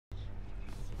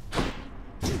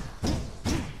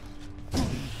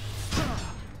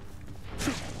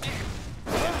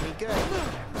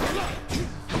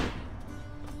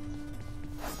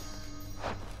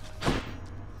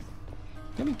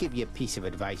give you a piece of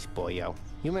advice, boyo.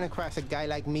 You run across a guy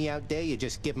like me out there, you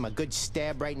just give him a good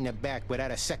stab right in the back without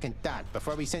a second thought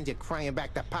before he sends you crying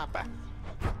back to Papa.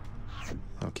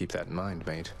 I'll keep that in mind,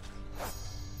 mate.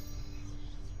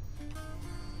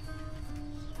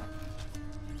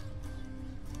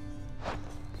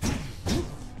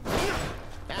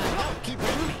 Keep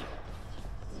hitting me.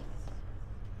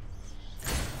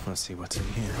 Let's see what's in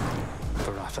here.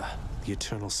 Varatha, the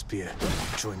Eternal Spear.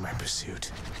 Join my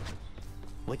pursuit.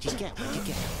 What'd you get? What'd you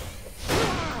get?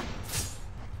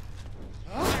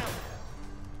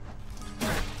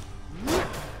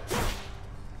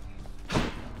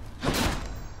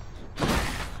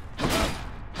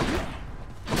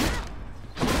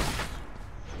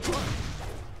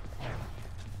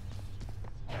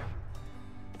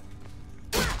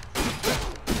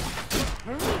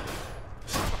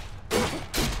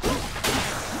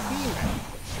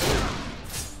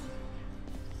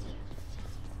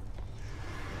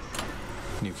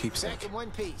 New keepsake. Back in one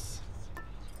piece.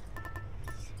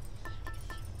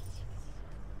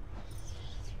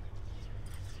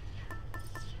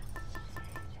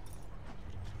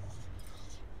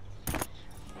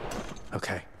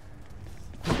 Okay.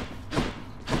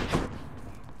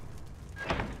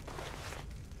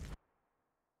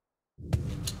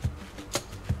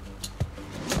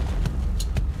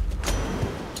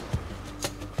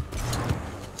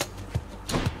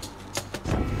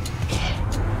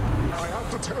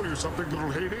 Tell you something, little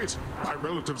Hades. My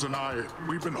relatives and I,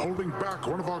 we've been holding back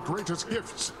one of our greatest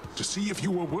gifts to see if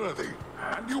you were worthy.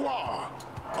 And you are.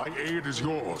 My aid is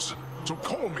yours. So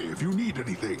call me if you need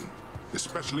anything,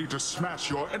 especially to smash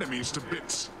your enemies to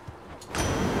bits.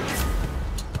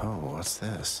 Oh, what's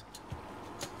this?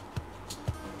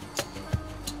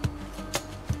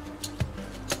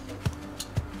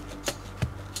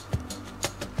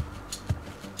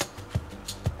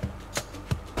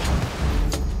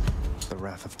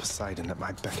 Wrath of Poseidon at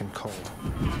my beck and call.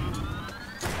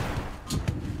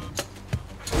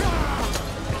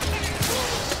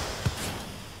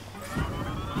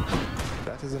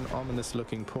 That is an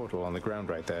ominous-looking portal on the ground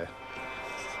right there.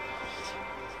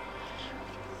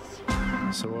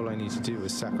 So all I need to do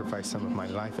is sacrifice some of my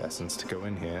life essence to go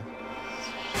in here.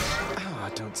 Ah, I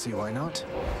don't see why not.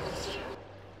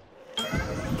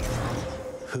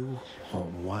 Who or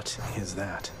what is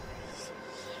that?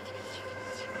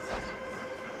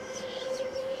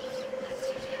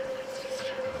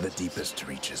 The deepest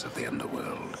reaches of the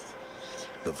underworld.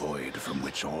 The void from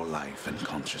which all life and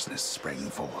consciousness sprang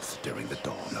forth during the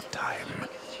dawn of time.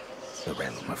 The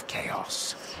realm of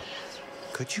chaos.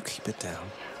 Could you keep it down?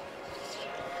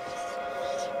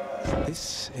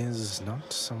 This is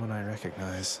not someone I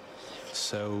recognize.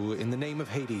 So, in the name of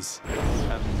Hades,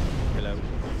 hello,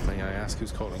 may I ask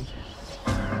who's calling?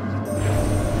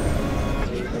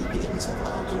 Human beings have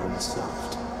all grown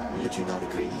soft. Would you not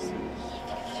agree?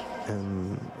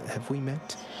 Have we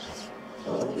met?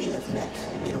 Oh, we have met,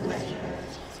 in a way.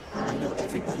 I know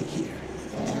everybody here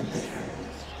and there.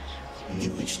 You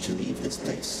wish to leave this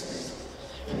place,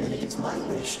 and it is my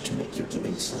wish to make your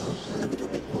doing so a little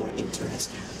bit more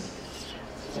interesting.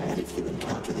 And if you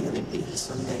encounter the Olympians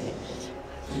someday,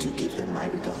 do give them my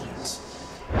regards.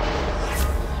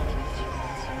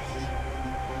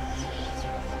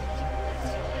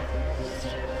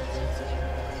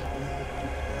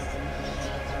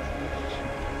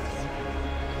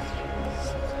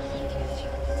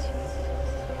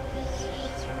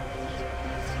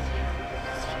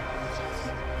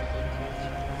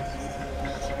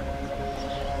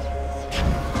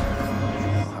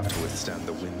 Withstand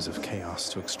the winds of chaos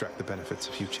to extract the benefits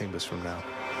a few chambers from now.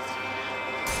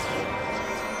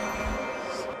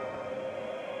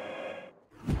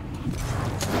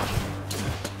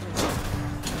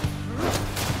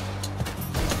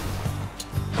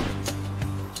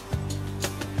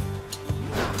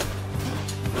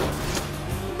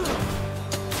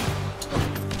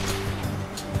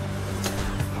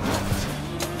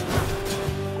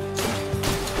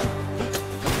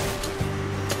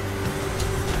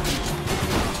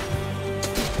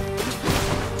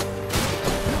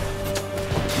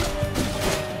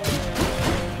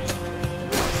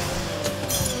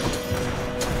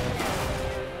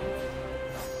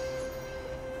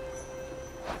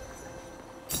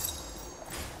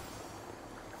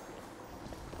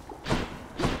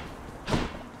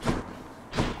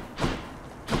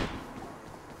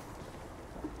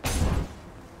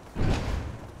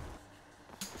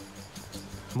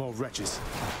 More wretches.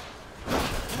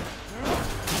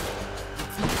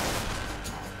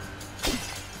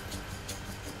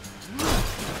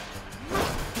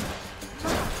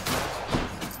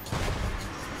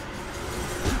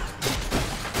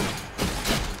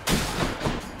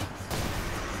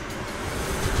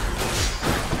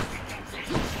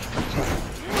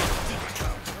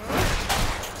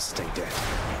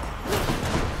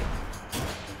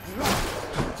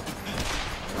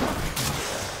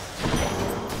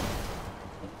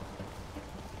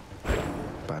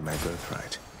 find my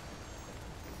birthright.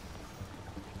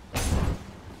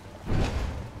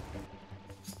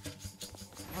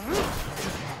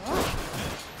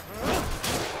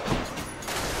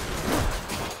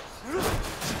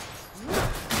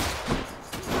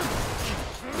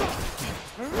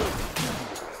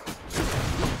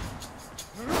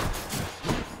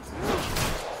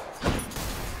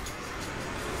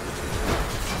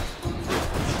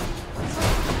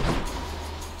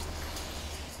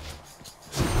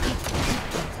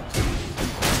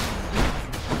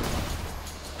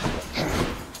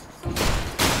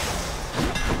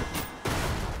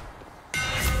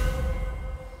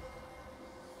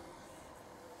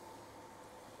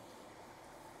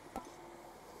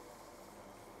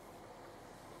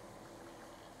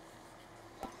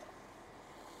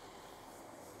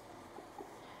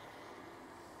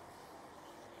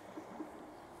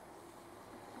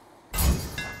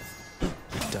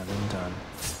 Done and done.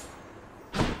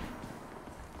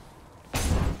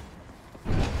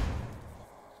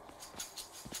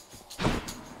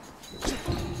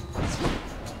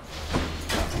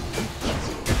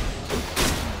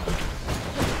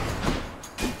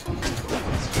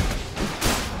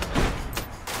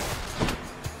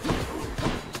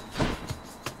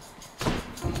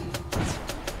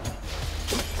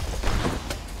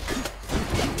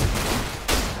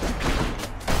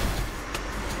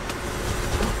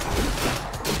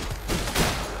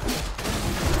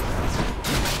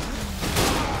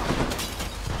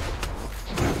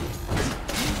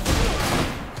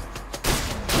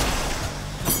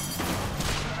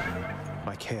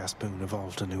 Chaos Boon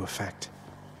evolved a new effect.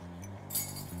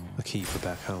 A key for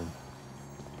back home.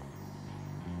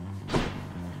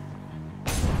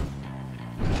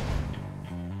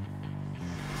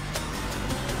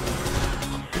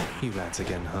 You lads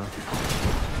again, huh?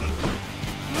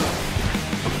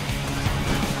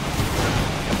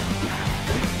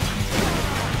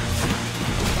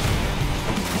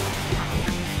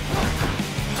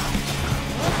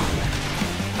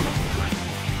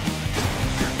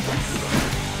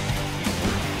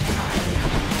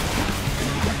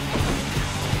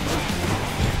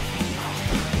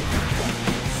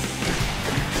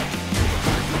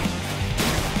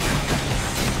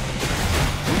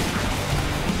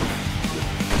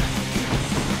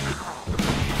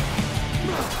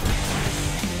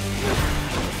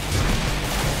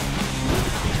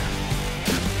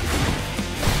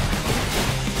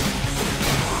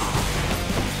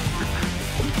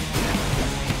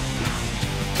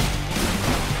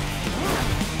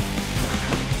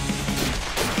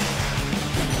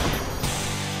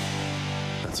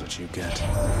 What you get.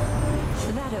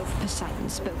 That oaf Poseidon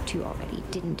spoke to you already,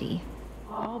 didn't he?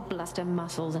 All bluster,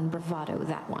 muscles, and bravado,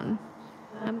 that one.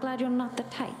 I'm glad you're not the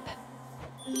type.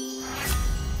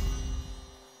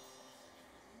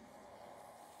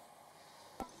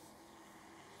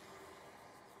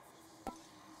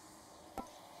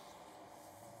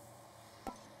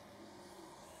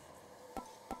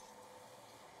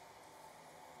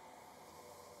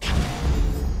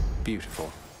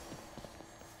 Beautiful.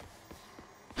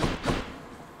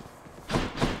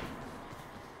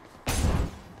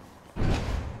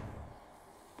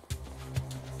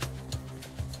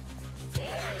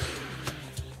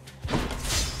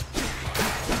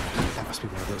 Be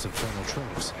one of those infernal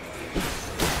trolls.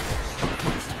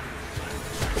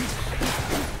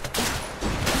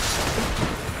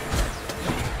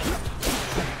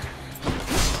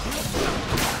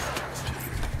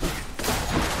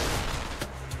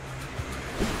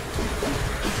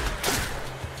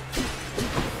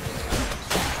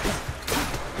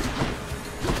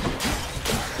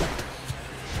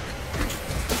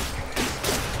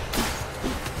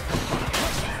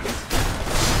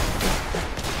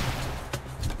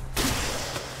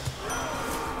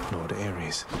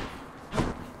 Ares.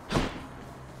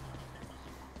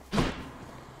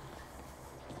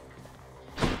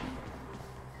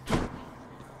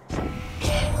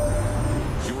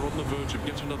 You're on the verge of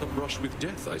yet another brush with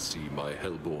death, I see, my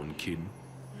hellborn kin.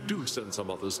 Do send some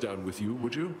others down with you,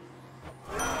 would you?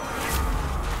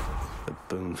 A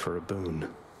boon for a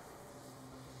boon.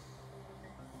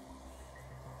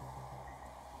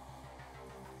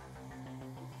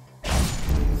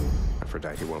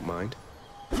 Aphrodite won't mind.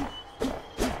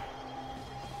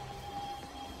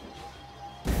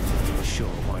 Sure,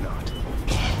 why not?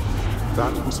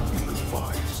 That must be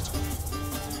advised.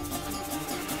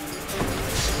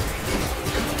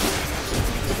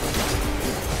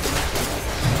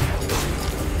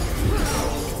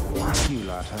 You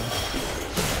lot, huh?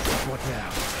 What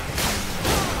now?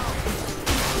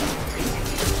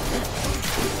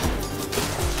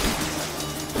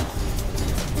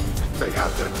 They have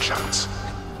their chance.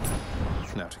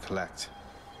 Now to collect.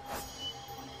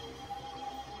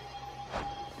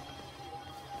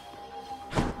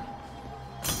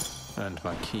 And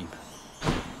my keep.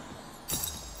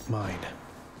 Mine.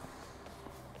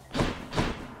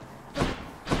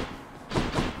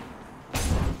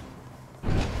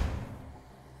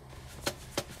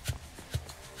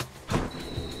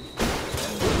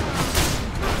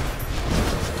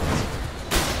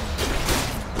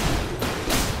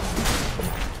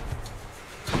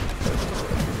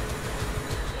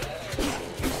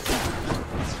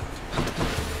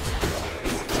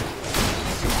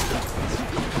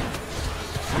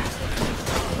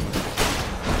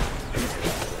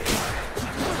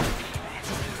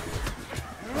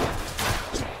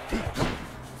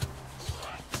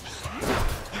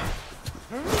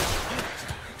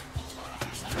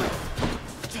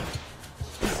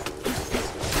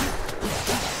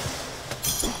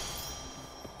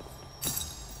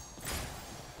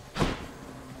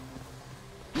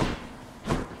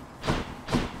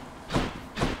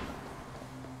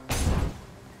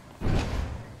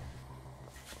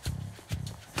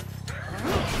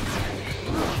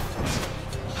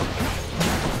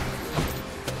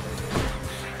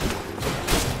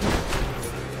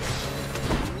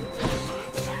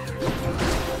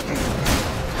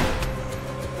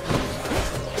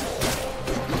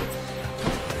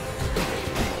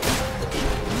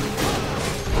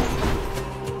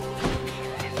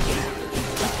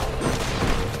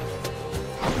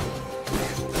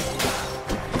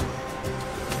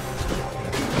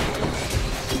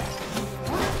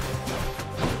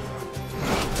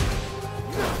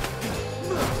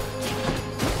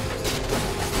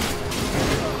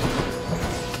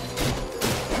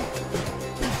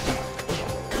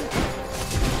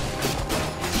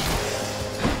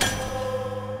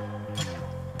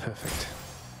 Perfect.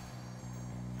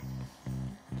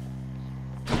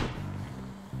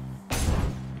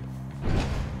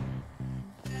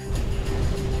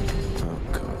 Oh,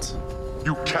 God.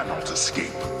 You cannot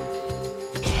escape.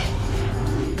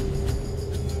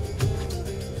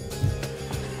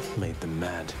 Made them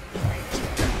mad.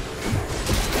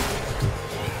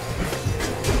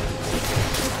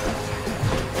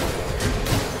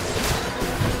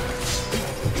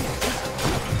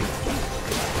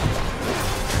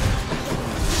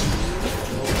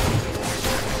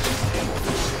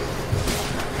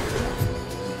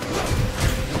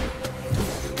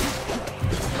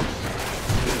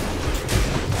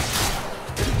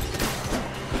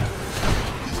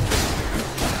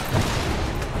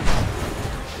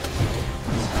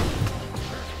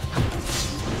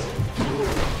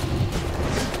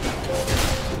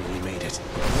 We made it.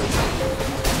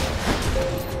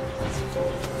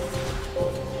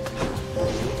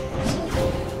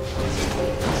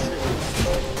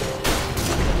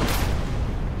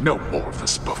 No more of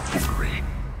this buffoonery.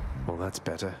 Well, that's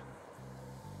better.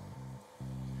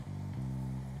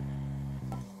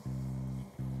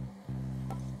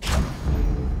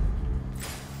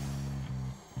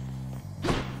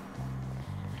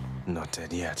 Not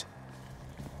dead yet.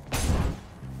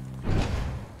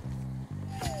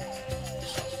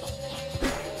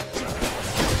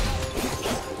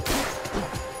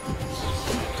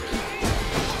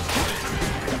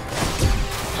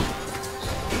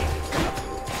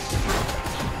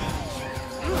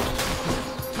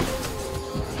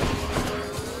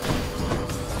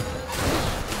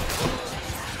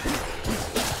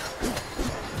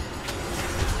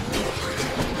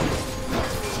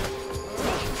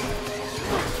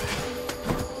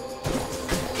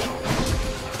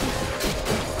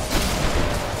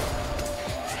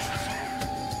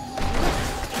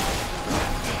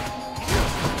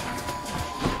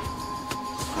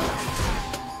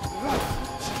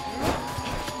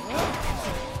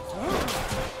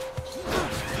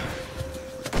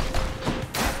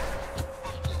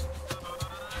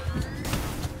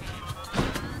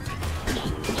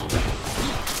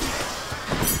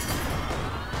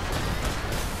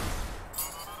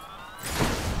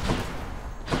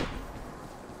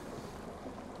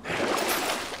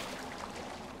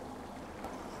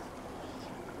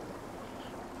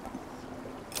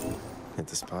 Hit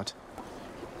the spot.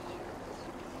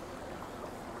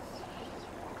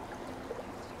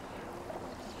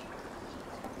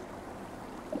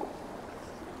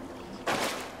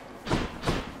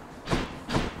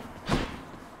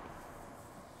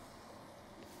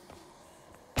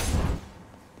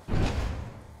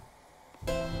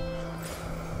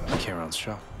 Charon's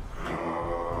shop.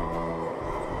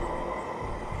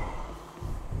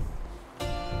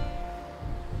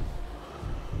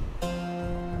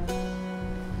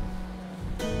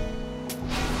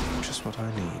 Just what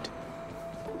I need.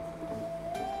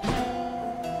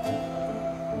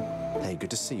 Hey, good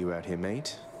to see you out here,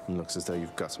 mate. Looks as though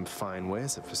you've got some fine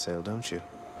wares up for sale, don't you?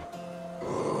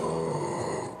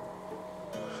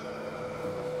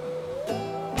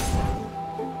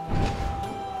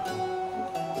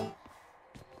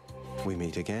 We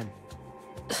meet again.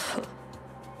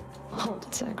 Hold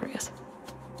it, Zagreus.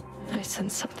 I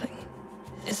sense something.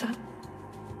 Is that...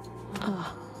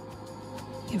 Ah.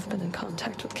 You've been in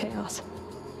contact with Chaos.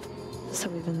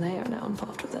 So even they are now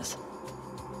involved with this.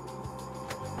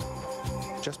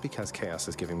 Just because Chaos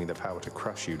is giving me the power to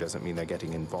crush you doesn't mean they're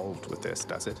getting involved with this,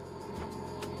 does it?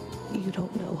 You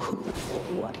don't know who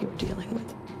or what you're dealing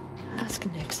with. Ask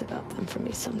Nyx about them for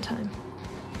me sometime.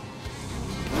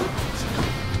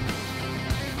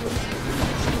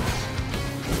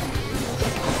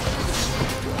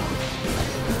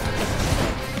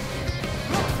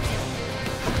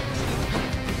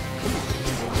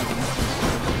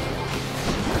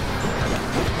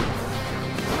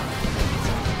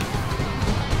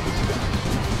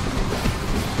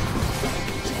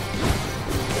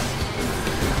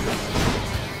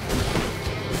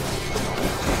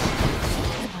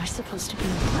 Supposed to be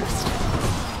impressed.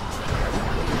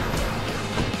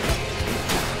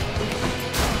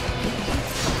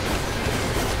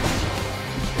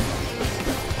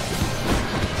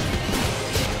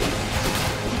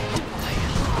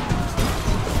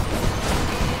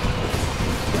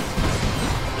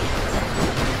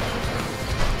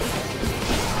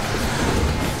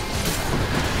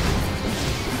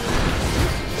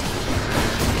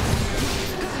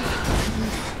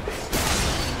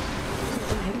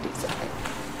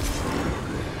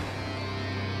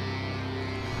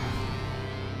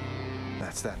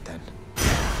 That's that then.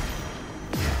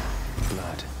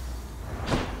 Blood.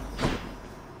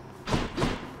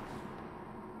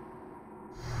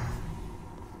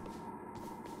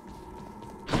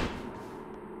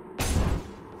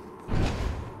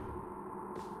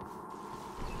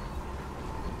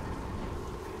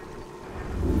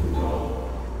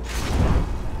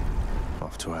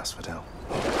 Off to Asphodel.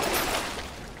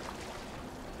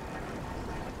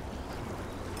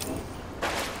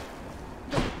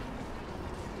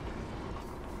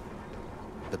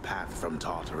 The path from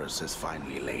Tartarus is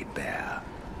finally laid bare.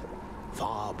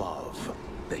 Far above,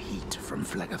 the heat from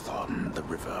Phlegethon, the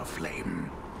River of Flame,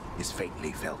 is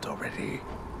faintly felt already.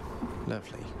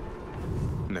 Lovely.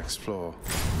 Next floor.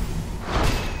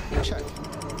 Check.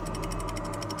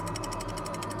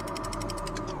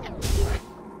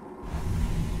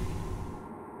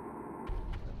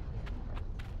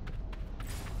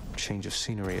 Change of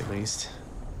scenery, at least.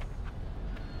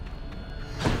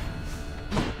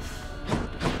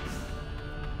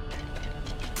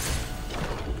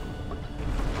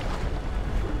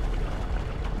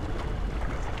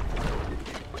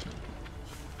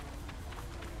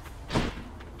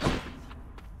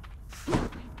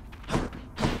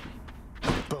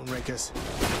 Bone rakers.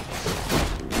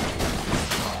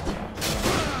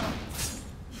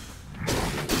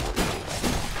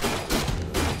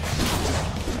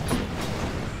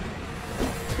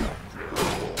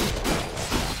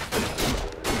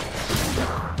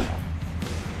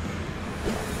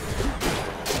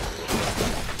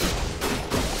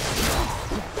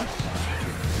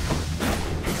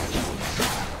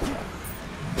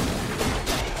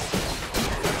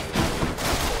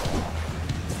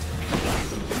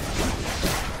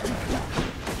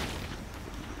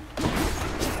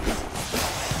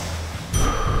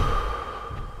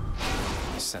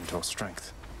 Centaur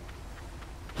strength.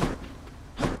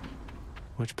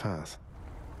 Which path?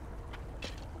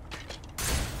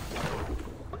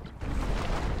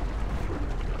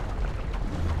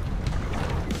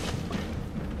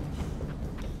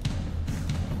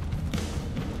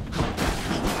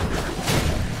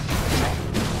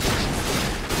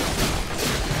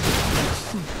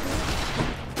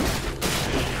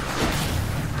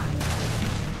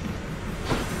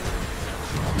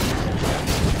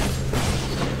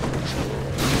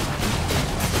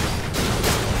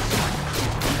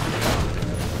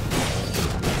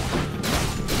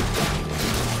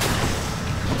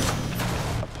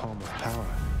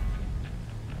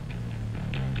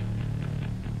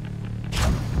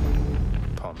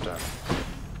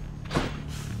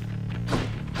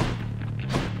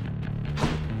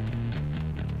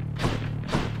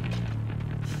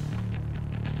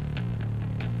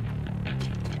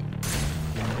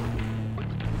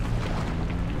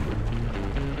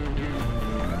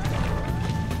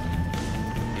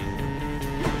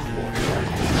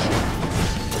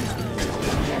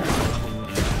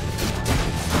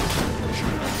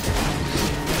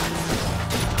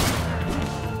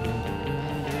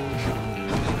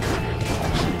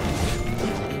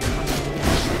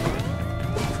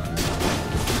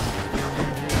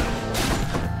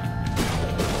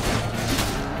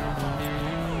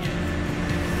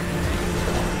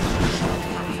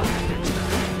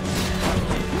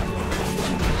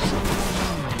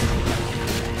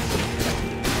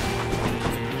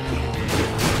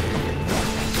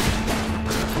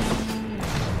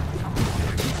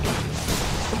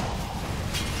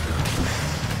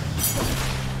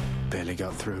 barely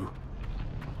got through.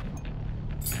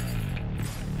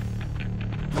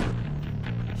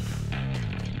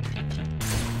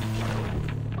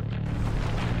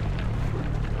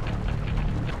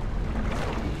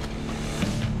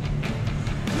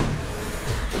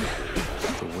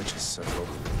 The Witch's Circle.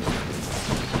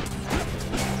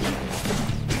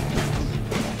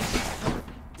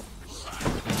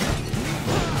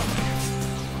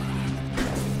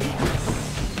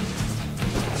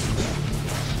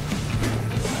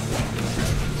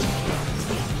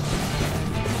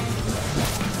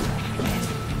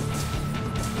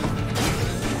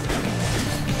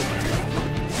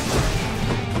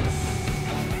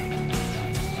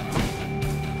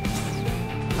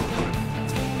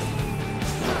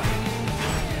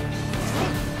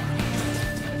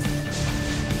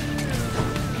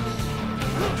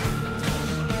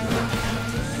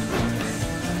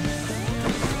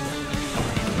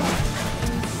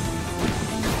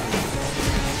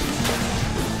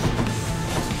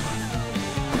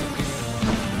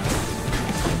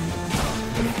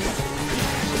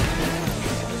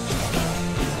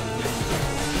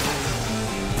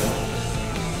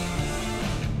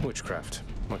 Witchcraft.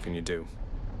 What can you do?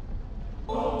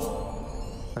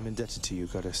 I'm indebted to you,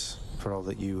 Goddess, for all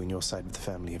that you and your side of the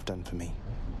family have done for me.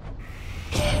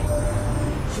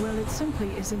 Well, it simply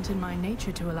isn't in my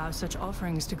nature to allow such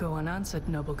offerings to go unanswered,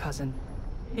 noble cousin.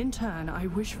 In turn, I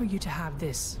wish for you to have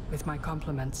this, with my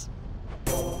compliments.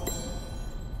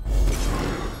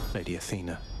 Lady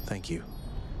Athena, thank you.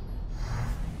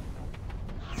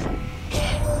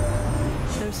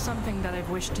 There's something that I've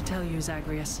wished to tell you,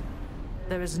 Zagreus.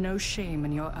 There is no shame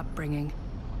in your upbringing.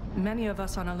 Many of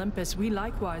us on Olympus, we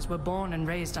likewise were born and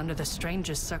raised under the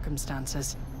strangest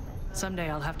circumstances. Someday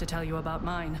I'll have to tell you about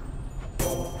mine.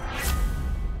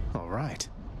 All right.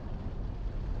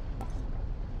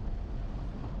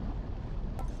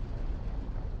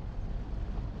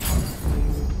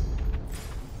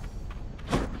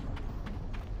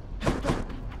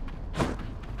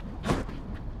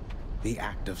 The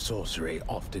act of sorcery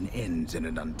often ends in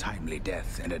an untimely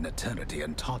death and an eternity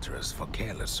in Tartarus for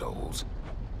careless souls.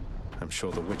 I'm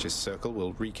sure the Witch's Circle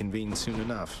will reconvene soon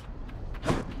enough.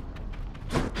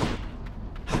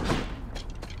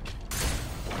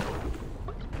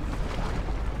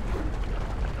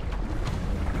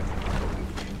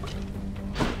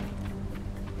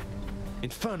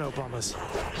 Inferno bombers!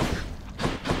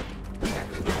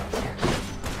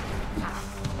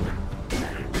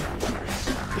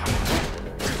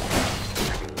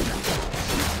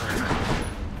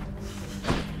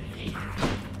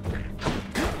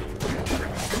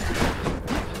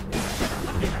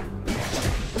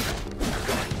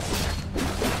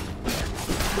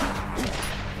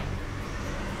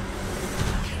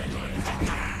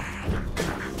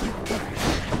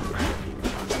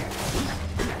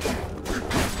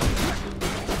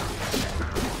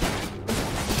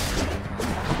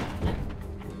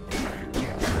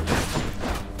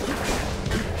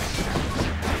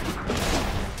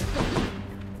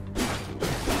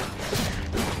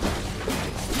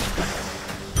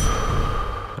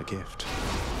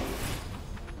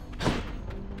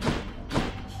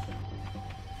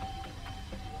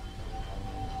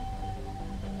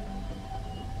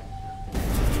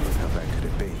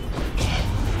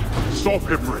 Stop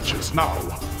him, Riches, now!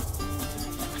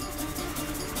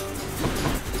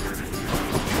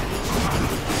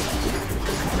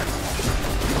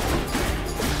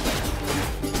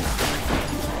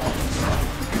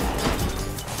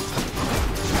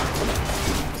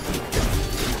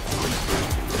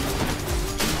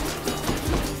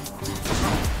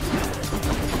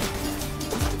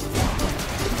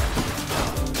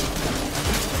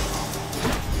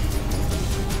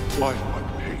 Why do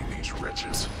I pay these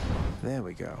wretches? There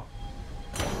we go.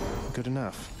 Good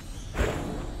enough.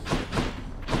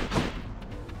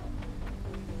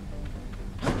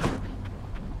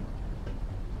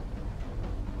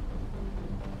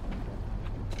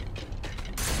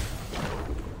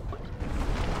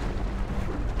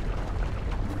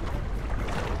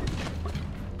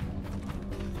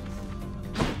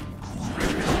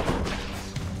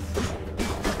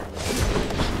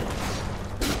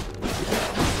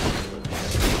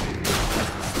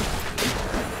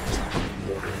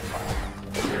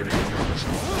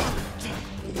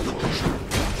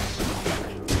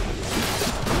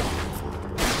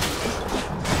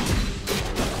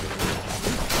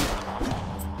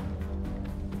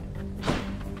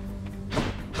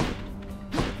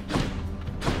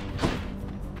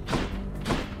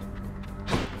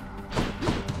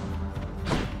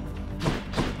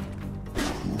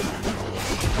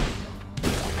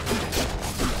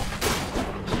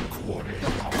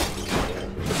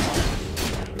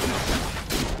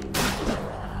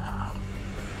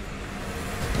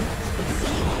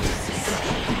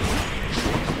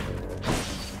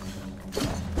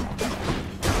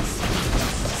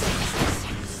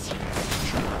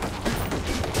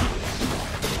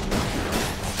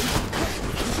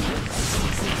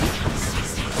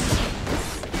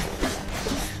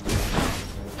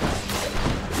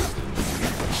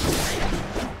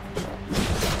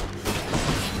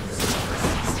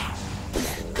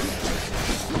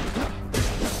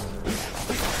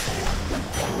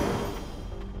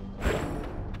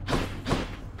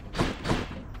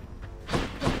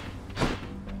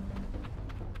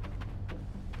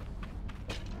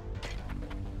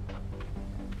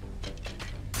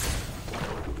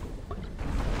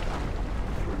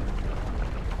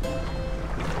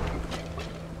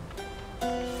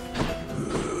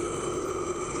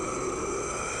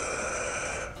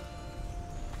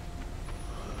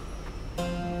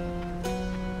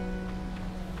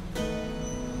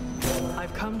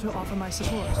 come to offer my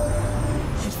support.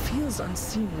 It feels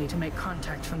unseemly to make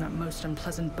contact from that most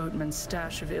unpleasant boatman's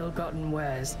stash of ill-gotten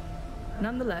wares.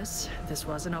 Nonetheless, this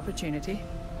was an opportunity.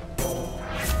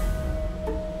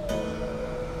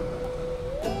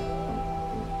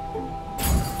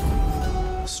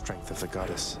 Strength of the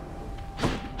goddess.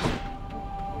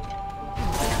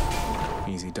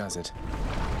 Easy does it.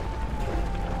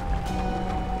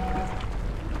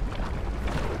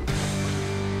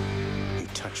 You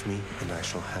touch me, and I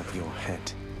shall have your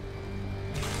head.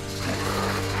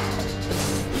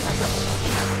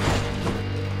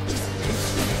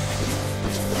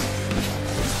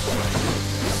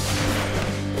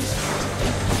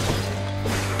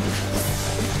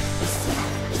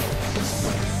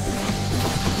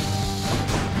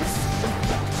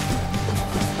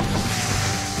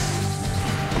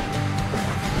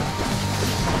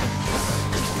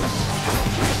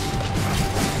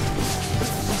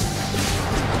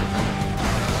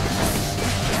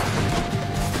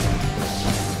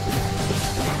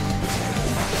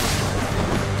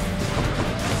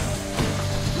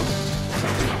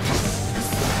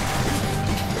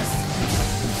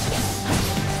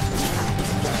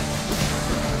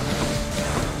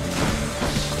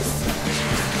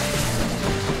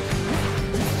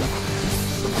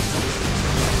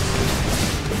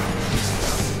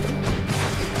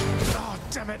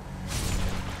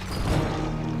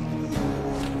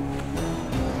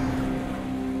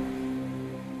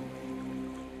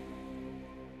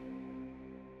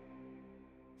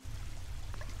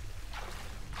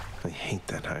 I hate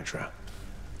that Hydra.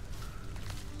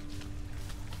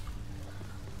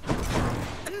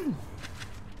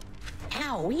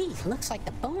 Owie, looks like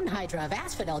the Bone Hydra of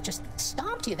Asphodel just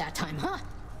stomped you that time, huh?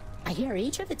 I hear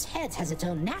each of its heads has its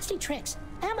own nasty tricks.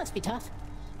 That must be tough.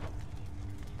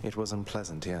 It was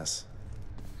unpleasant, yes.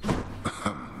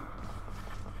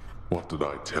 What did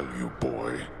I tell you,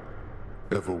 boy?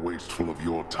 Ever wasteful of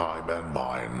your time and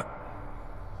mine.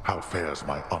 How fares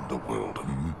my underworld,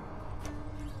 hmm?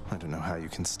 I don't know how you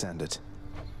can stand it.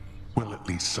 Well, at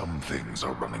least some things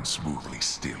are running smoothly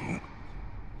still.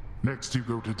 Next you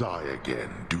go to die again,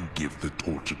 do give the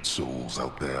tortured souls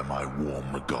out there my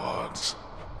warm regards.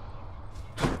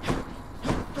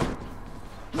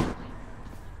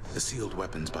 The sealed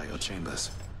weapons by your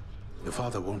chambers. Your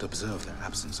father won't observe their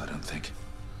absence, I don't think.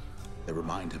 They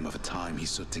remind him of a time he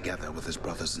stood together with his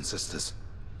brothers and sisters.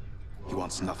 He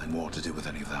wants nothing more to do with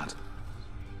any of that.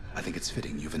 I think it's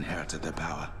fitting you've inherited their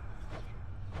power.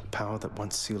 A power that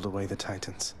once sealed away the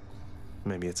Titans.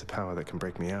 Maybe it's a power that can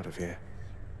break me out of here.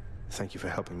 Thank you for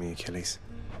helping me, Achilles.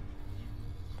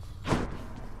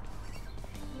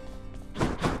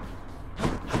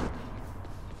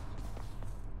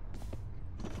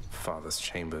 Father's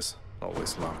chambers,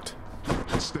 always locked.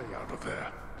 Stay out of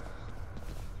there.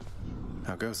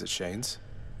 How goes it, Shades?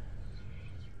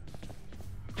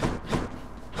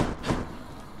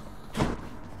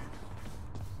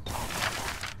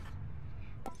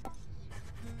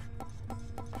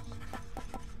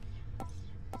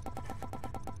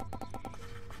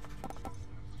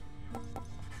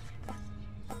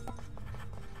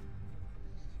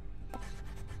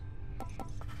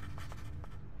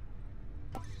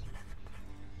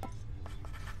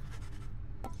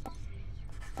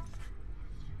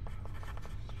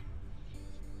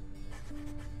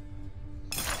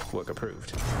 Work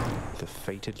approved. The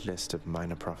fated list of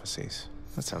minor prophecies.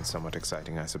 That sounds somewhat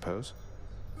exciting, I suppose.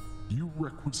 You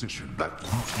requisitioned that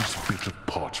useless bit of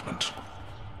parchment.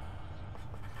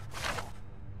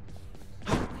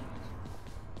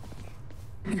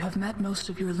 You have met most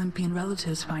of your Olympian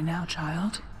relatives by now,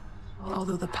 child.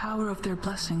 Although the power of their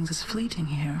blessings is fleeting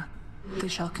here, they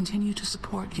shall continue to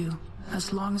support you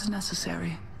as long as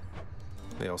necessary.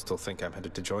 They all still think I'm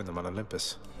headed to join them on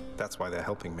Olympus. That's why they're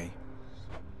helping me.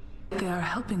 They are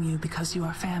helping you because you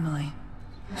are family.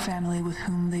 Family with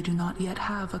whom they do not yet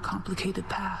have a complicated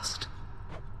past.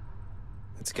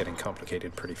 It's getting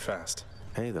complicated pretty fast.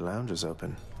 Hey, the lounge is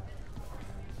open.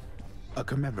 A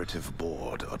commemorative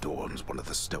board adorns one of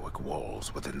the stoic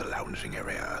walls within the lounging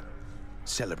area,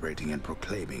 celebrating and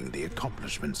proclaiming the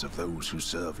accomplishments of those who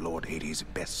serve Lord Hades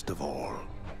best of all.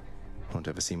 Won't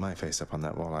ever see my face up on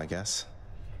that wall, I guess.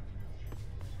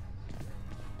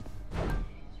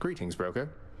 Greetings, broker.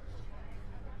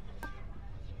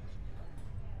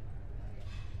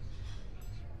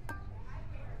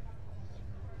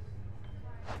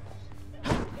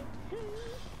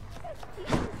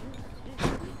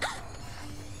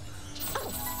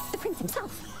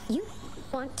 Himself. You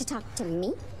want to talk to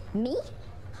me? Me?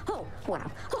 Oh,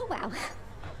 wow. Oh, wow.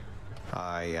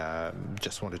 I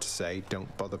just wanted to say,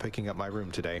 don't bother picking up my room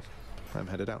today. I'm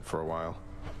headed out for a while.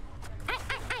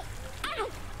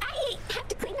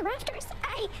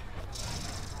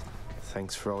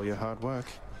 Thanks for all your hard work.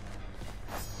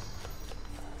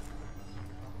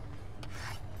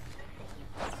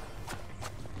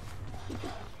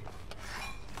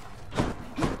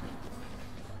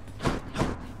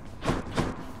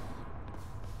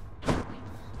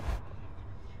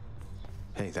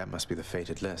 Hey, that must be the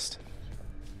fated list.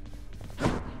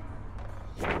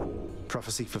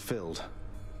 Prophecy fulfilled.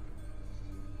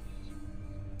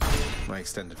 My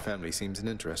extended family seems an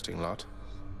interesting lot.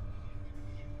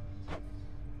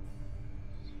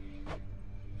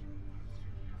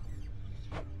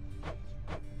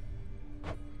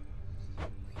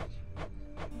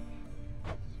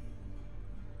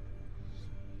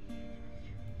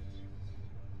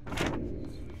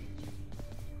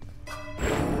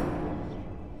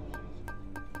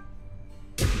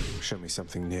 Show me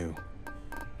something new.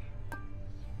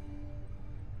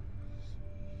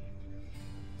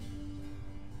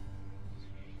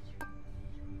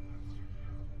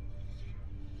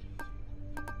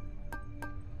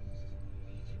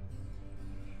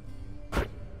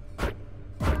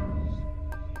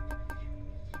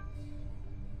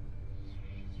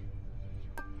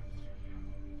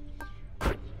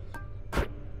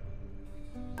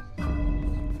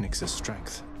 Nyx's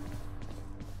strength.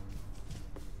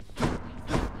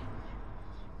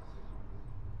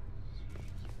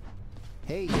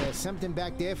 Hey, something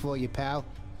back there for you, pal.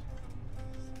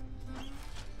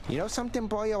 You know something,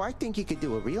 boyo? I think you could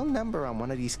do a real number on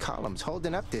one of these columns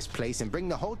holding up this place and bring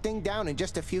the whole thing down in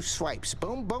just a few swipes.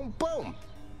 Boom, boom, boom!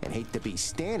 And hate to be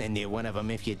standing near one of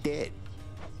them if you did.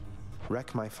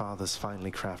 Wreck my father's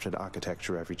finely crafted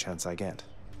architecture every chance I get.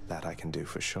 That I can do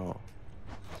for sure.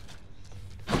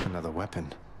 Another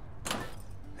weapon.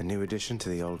 A new addition to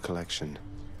the old collection.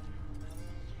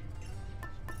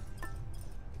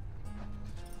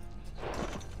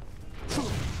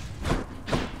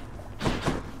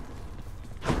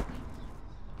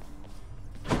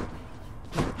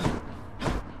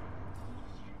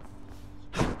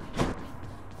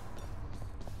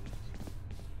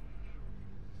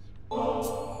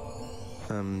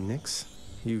 Nyx,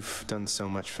 you've done so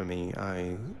much for me.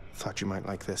 I thought you might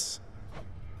like this.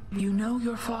 You know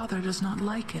your father does not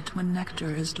like it when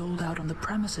nectar is doled out on the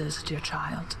premises, dear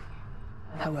child.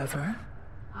 However,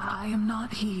 I am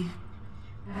not he,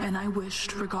 and I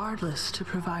wished regardless to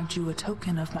provide you a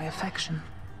token of my affection.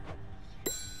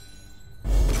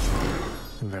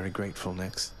 I'm very grateful,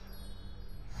 Nyx.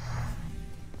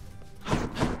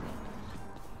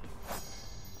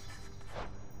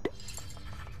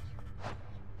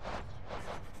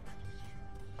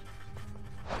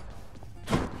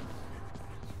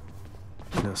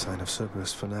 No sign of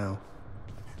Cerberus for now.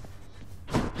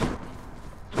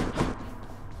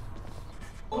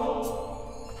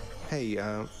 Hey,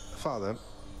 Father,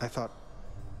 I thought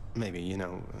maybe,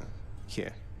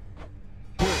 here.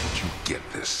 Where did you get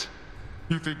this?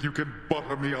 You think you can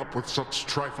butter me up with such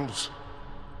trifles?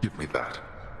 Give me that,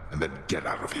 and then get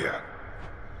out of here.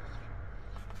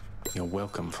 You're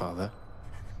welcome, Father.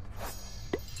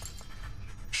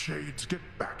 Shades, get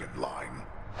back in line.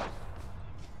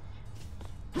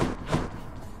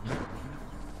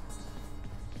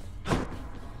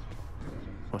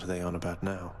 What are they on about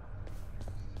now?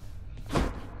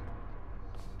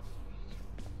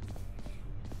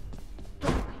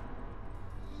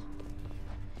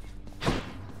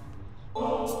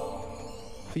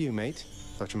 For you, mate.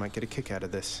 Thought you might get a kick out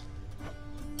of this.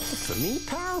 For me,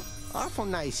 pal? Awful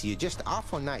nice of you, just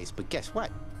awful nice. But guess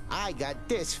what? I got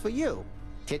this for you.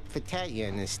 Tit for tat, you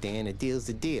understand? A deal's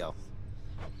a deal.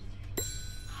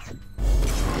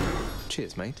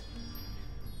 Cheers, mate.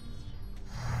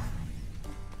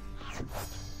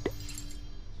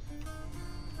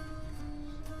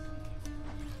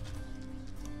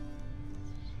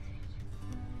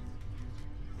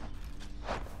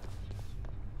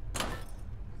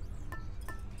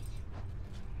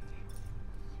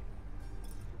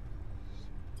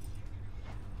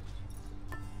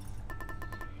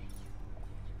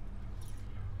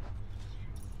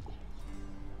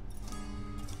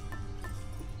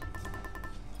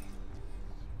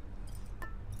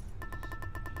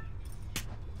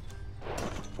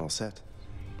 All set.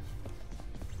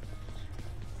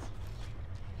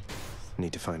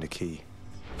 Need to find a key.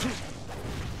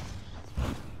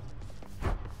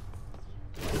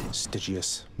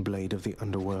 Stygius, blade of the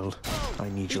underworld, I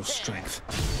need your strength.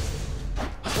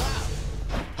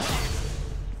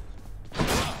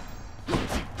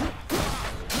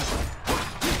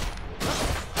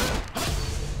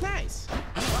 Nice.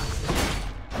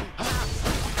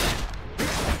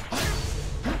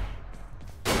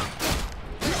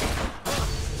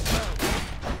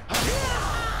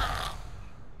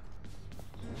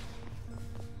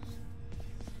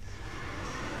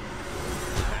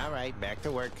 back to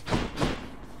work.